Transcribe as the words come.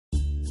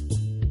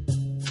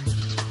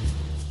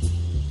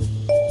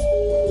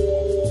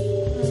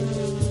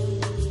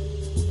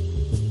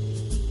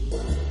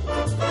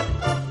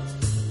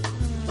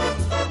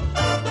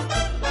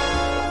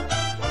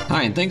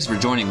thanks for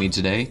joining me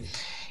today.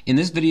 In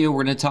this video,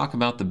 we're going to talk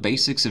about the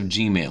basics of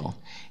Gmail.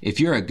 If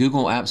you're a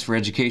Google Apps for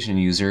Education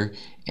user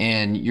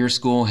and your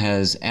school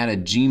has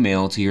added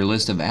Gmail to your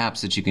list of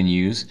apps that you can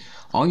use,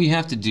 all you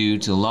have to do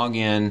to log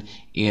in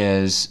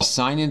is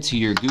sign into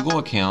your Google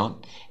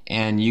account,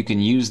 and you can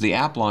use the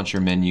App Launcher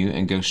menu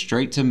and go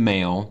straight to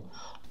Mail,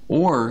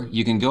 or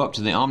you can go up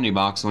to the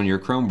Omnibox on your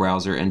Chrome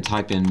browser and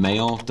type in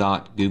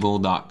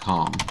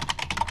mail.google.com.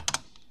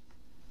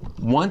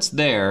 Once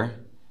there,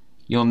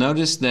 you'll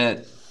notice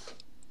that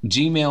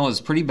Gmail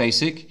is pretty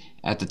basic.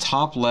 At the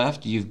top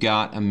left, you've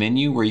got a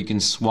menu where you can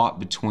swap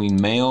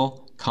between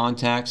mail,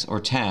 contacts,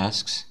 or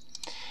tasks.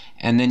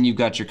 And then you've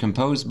got your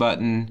compose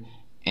button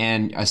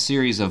and a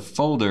series of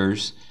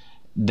folders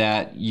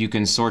that you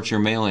can sort your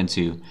mail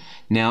into.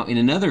 Now, in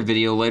another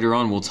video later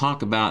on, we'll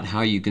talk about how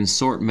you can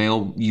sort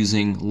mail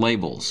using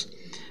labels.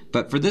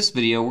 But for this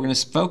video, we're going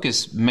to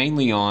focus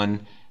mainly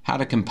on how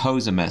to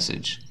compose a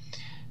message.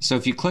 So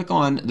if you click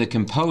on the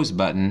compose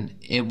button,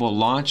 it will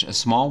launch a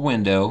small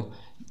window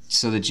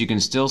so that you can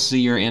still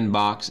see your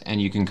inbox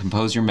and you can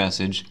compose your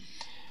message.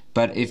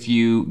 But if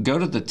you go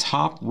to the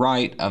top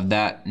right of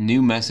that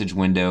new message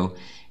window,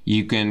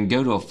 you can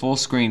go to a full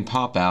screen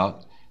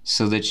pop-out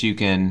so that you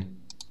can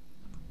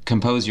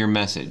compose your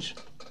message.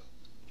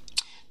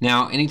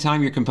 Now,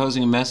 anytime you're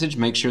composing a message,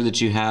 make sure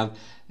that you have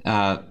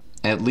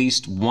at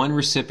least one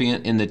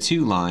recipient in the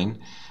to line.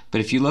 But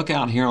if you look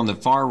out here on the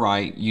far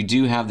right, you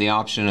do have the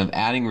option of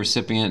adding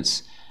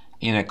recipients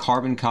in a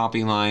carbon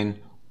copy line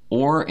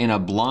or in a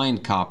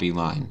blind copy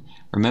line.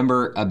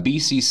 Remember, a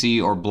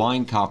BCC or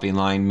blind copy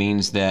line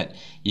means that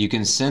you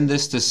can send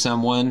this to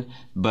someone,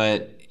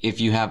 but if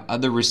you have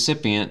other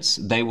recipients,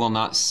 they will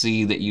not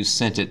see that you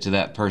sent it to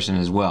that person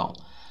as well.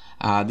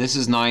 This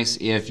is nice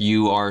if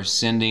you are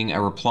sending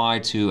a reply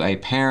to a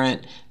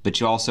parent, but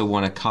you also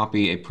want to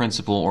copy a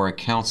principal or a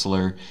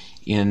counselor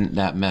in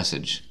that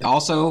message.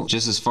 Also,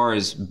 just as far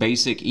as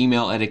basic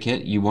email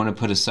etiquette, you want to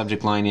put a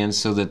subject line in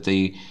so that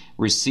the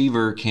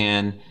receiver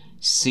can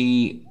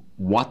see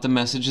what the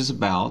message is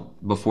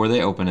about before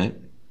they open it,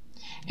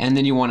 and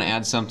then you want to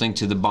add something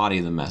to the body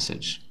of the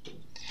message.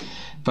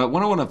 But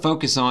what I want to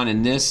focus on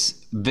in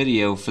this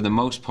video for the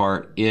most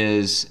part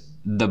is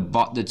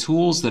the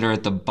tools that are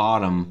at the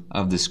bottom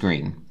of the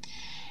screen.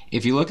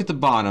 If you look at the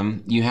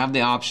bottom, you have the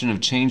option of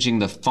changing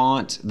the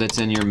font that's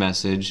in your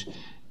message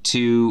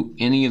to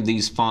any of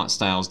these font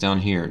styles down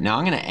here. Now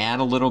I'm going to add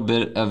a little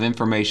bit of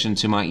information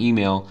to my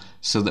email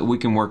so that we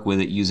can work with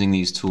it using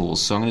these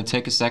tools. So I'm going to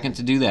take a second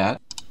to do that.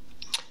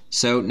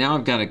 So now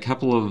I've got a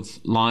couple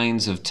of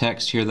lines of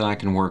text here that I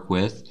can work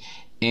with.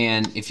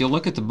 And if you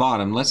look at the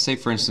bottom, let's say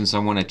for instance I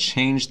want to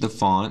change the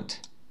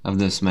font of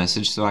this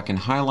message, so I can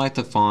highlight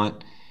the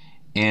font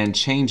and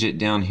change it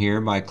down here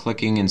by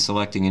clicking and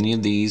selecting any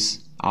of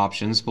these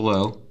options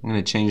below. I'm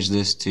going to change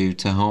this to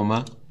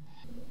Tahoma.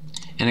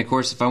 And of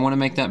course, if I want to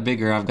make that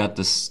bigger, I've got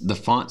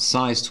the font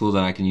size tool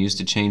that I can use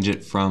to change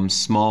it from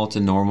small to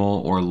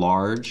normal or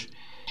large.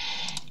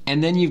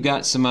 And then you've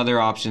got some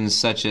other options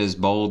such as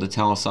bold,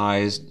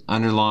 italicized,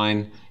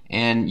 underline,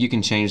 and you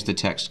can change the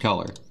text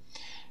color.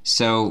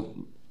 So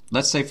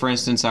let's say for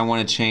instance I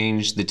want to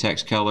change the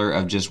text color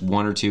of just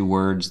one or two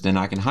words, then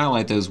I can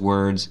highlight those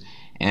words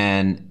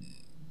and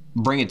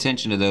bring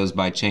attention to those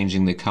by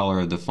changing the color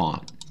of the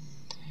font.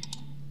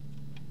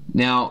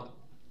 Now,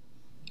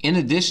 in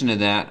addition to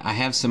that, I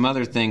have some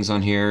other things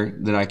on here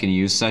that I can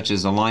use, such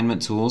as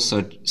alignment tools.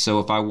 So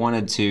if I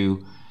wanted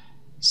to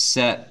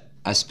set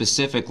a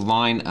specific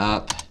line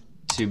up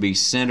to be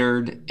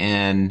centered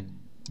and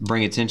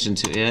bring attention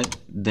to it,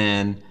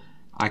 then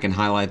I can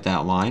highlight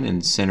that line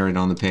and center it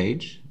on the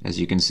page, as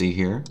you can see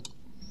here.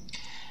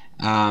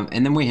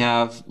 And then we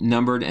have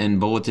numbered and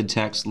bulleted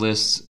text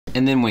lists,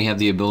 and then we have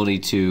the ability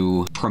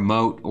to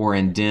promote or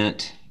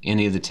indent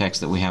any of the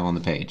text that we have on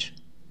the page.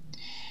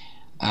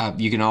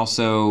 You can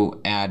also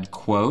add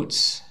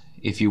quotes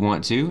if you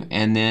want to,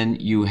 and then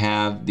you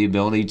have the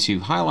ability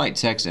to highlight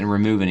text and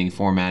remove any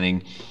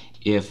formatting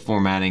if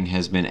formatting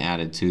has been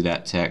added to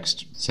that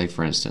text, say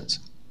for instance.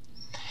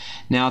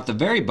 Now at the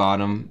very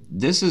bottom,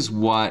 this is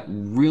what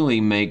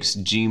really makes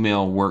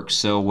Gmail work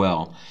so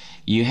well.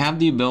 You have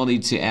the ability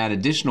to add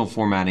additional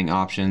formatting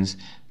options,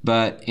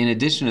 but in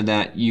addition to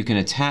that, you can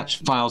attach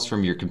files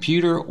from your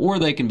computer, or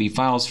they can be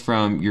files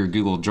from your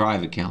Google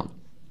Drive account.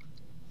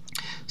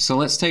 So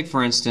let's take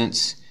for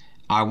instance,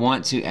 I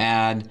want to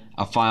add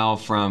a file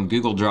from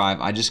Google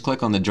Drive. I just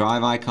click on the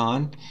Drive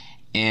icon,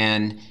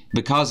 and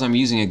because I'm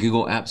using a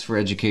Google Apps for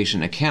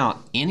Education account,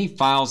 any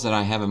files that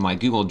I have in my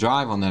Google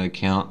Drive on that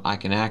account I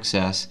can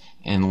access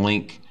and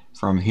link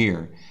from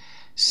here.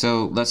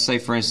 So let's say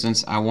for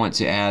instance I want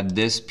to add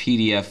this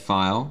PDF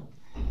file,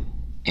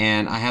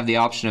 and I have the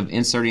option of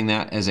inserting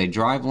that as a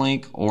Drive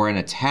link or an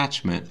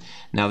attachment.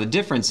 Now the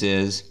difference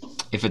is,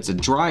 if it's a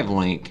Drive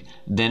link,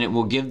 then it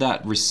will give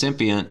that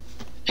recipient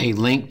a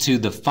link to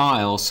the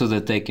file so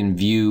that they can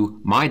view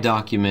my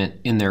document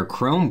in their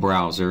Chrome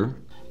browser.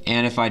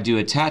 And if I do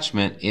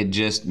attachment, it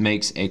just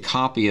makes a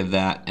copy of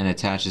that and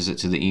attaches it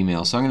to the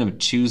email. So I'm going to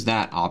choose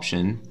that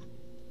option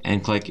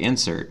and click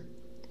Insert.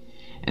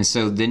 And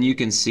so then you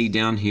can see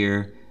down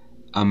here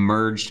a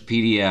merged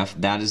PDF.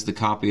 That is the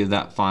copy of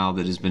that file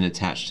that has been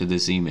attached to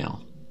this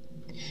email.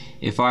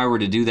 If I were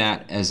to do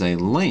that as a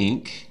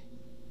link,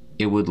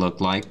 it would look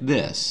like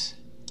this.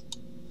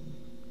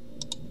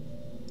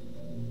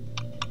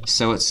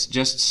 So it's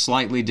just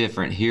slightly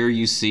different. Here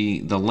you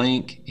see the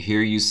link,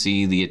 here you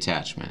see the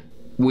attachment.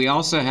 We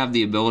also have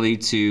the ability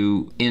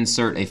to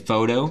insert a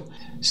photo.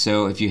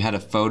 So if you had a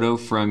photo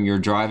from your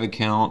Drive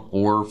account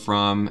or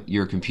from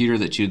your computer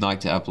that you'd like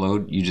to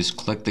upload, you just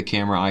click the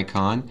camera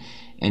icon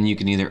and you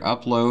can either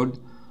upload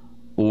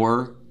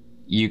or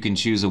you can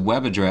choose a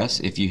web address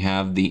if you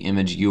have the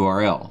image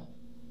URL.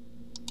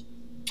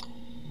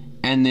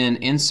 And then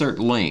insert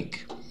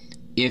link.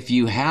 If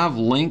you have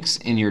links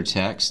in your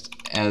text,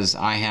 as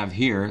I have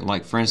here,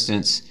 like for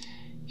instance,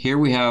 here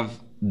we have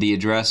the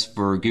address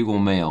for Google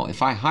Mail.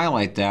 If I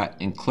highlight that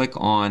and click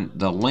on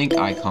the link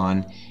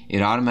icon,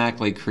 it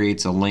automatically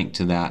creates a link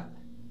to that.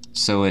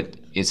 So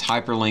it's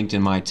hyperlinked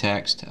in my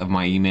text of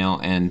my email,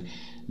 and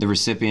the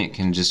recipient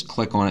can just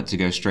click on it to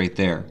go straight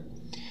there.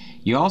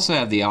 You also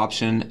have the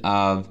option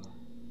of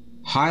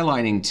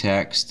highlighting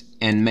text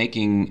and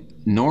making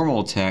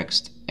normal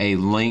text a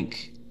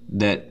link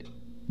that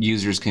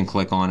users can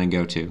click on and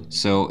go to.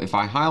 So if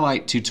I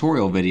highlight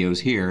tutorial videos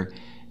here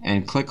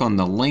and click on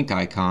the link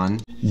icon,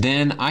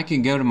 then I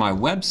can go to my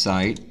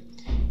website,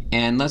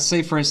 and let's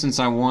say for instance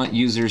I want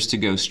users to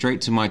go straight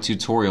to my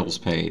tutorials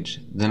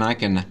page. Then I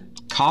can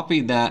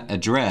copy that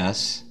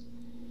address,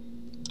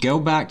 go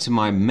back to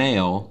my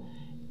mail,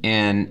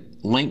 and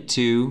link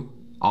to,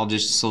 I'll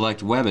just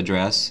select web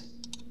address,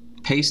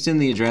 paste in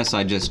the address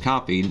I just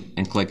copied,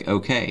 and click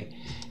OK.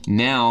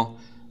 Now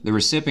the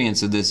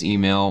recipients of this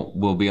email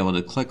will be able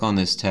to click on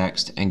this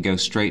text and go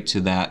straight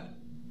to that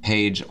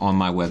page on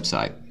my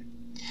website.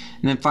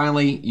 And then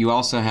finally, you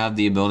also have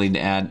the ability to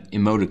add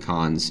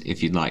emoticons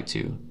if you'd like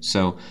to.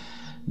 So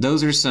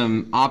those are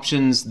some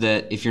options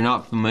that, if you're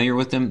not familiar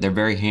with them, they're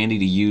very handy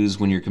to use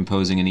when you're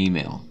composing an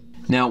email.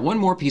 Now, one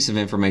more piece of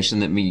information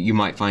that you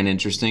might find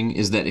interesting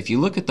is that if you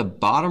look at the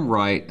bottom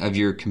right of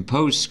your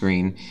compose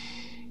screen,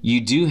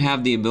 you do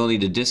have the ability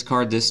to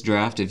discard this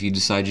draft if you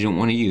decide you don't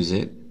want to use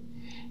it.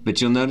 But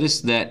you'll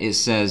notice that it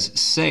says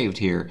saved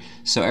here.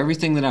 So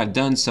everything that I've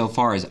done so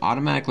far has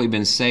automatically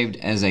been saved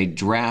as a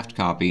draft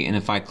copy, and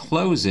if I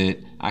close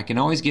it, I can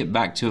always get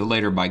back to it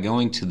later by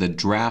going to the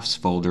drafts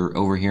folder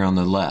over here on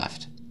the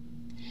left.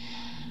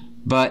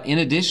 But in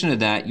addition to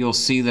that, you'll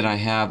see that I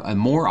have a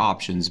more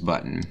options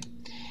button.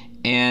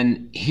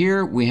 And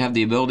here we have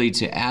the ability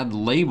to add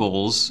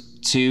labels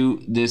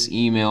to this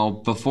email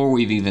before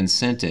we've even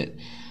sent it.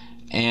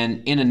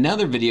 And in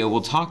another video,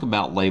 we'll talk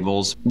about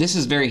labels. This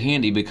is very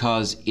handy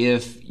because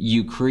if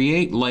you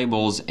create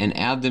labels and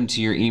add them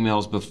to your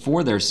emails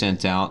before they're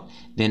sent out,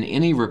 then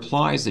any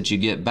replies that you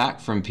get back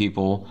from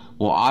people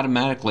will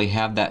automatically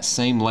have that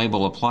same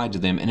label applied to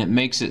them, and it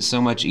makes it so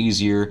much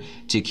easier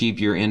to keep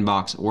your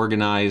inbox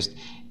organized,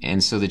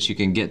 and so that you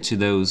can get to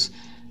those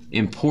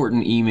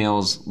important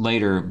emails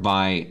later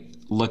by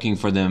looking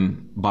for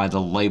them by the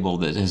label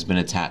that has been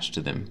attached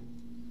to them.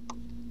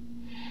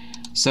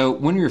 So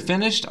when you're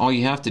finished, all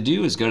you have to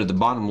do is go to the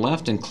bottom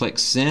left and click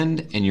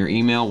send, and your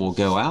email will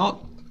go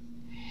out.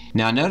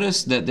 Now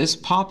notice that this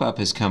pop-up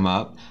has come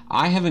up.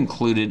 I have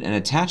included an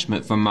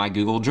attachment from my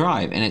Google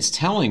Drive, and it's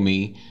telling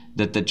me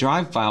that the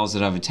Drive files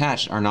that I've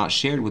attached are not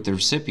shared with the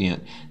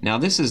recipient. Now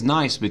this is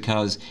nice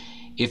because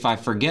if I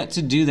forget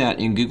to do that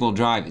in Google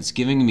Drive, it's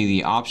giving me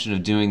the option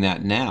of doing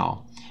that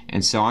now.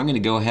 And so I'm going to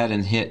go ahead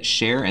and hit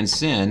share and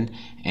send,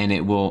 and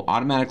it will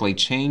automatically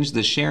change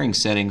the sharing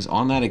settings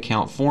on that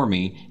account for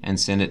me and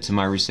send it to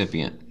my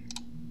recipient.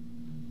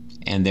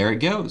 And there it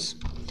goes.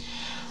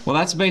 Well,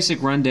 that's a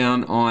basic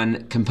rundown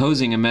on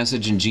composing a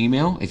message in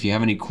Gmail. If you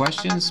have any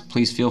questions,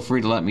 please feel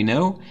free to let me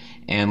know,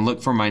 and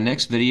look for my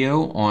next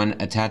video on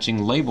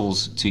attaching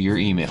labels to your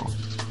email.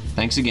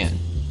 Thanks again.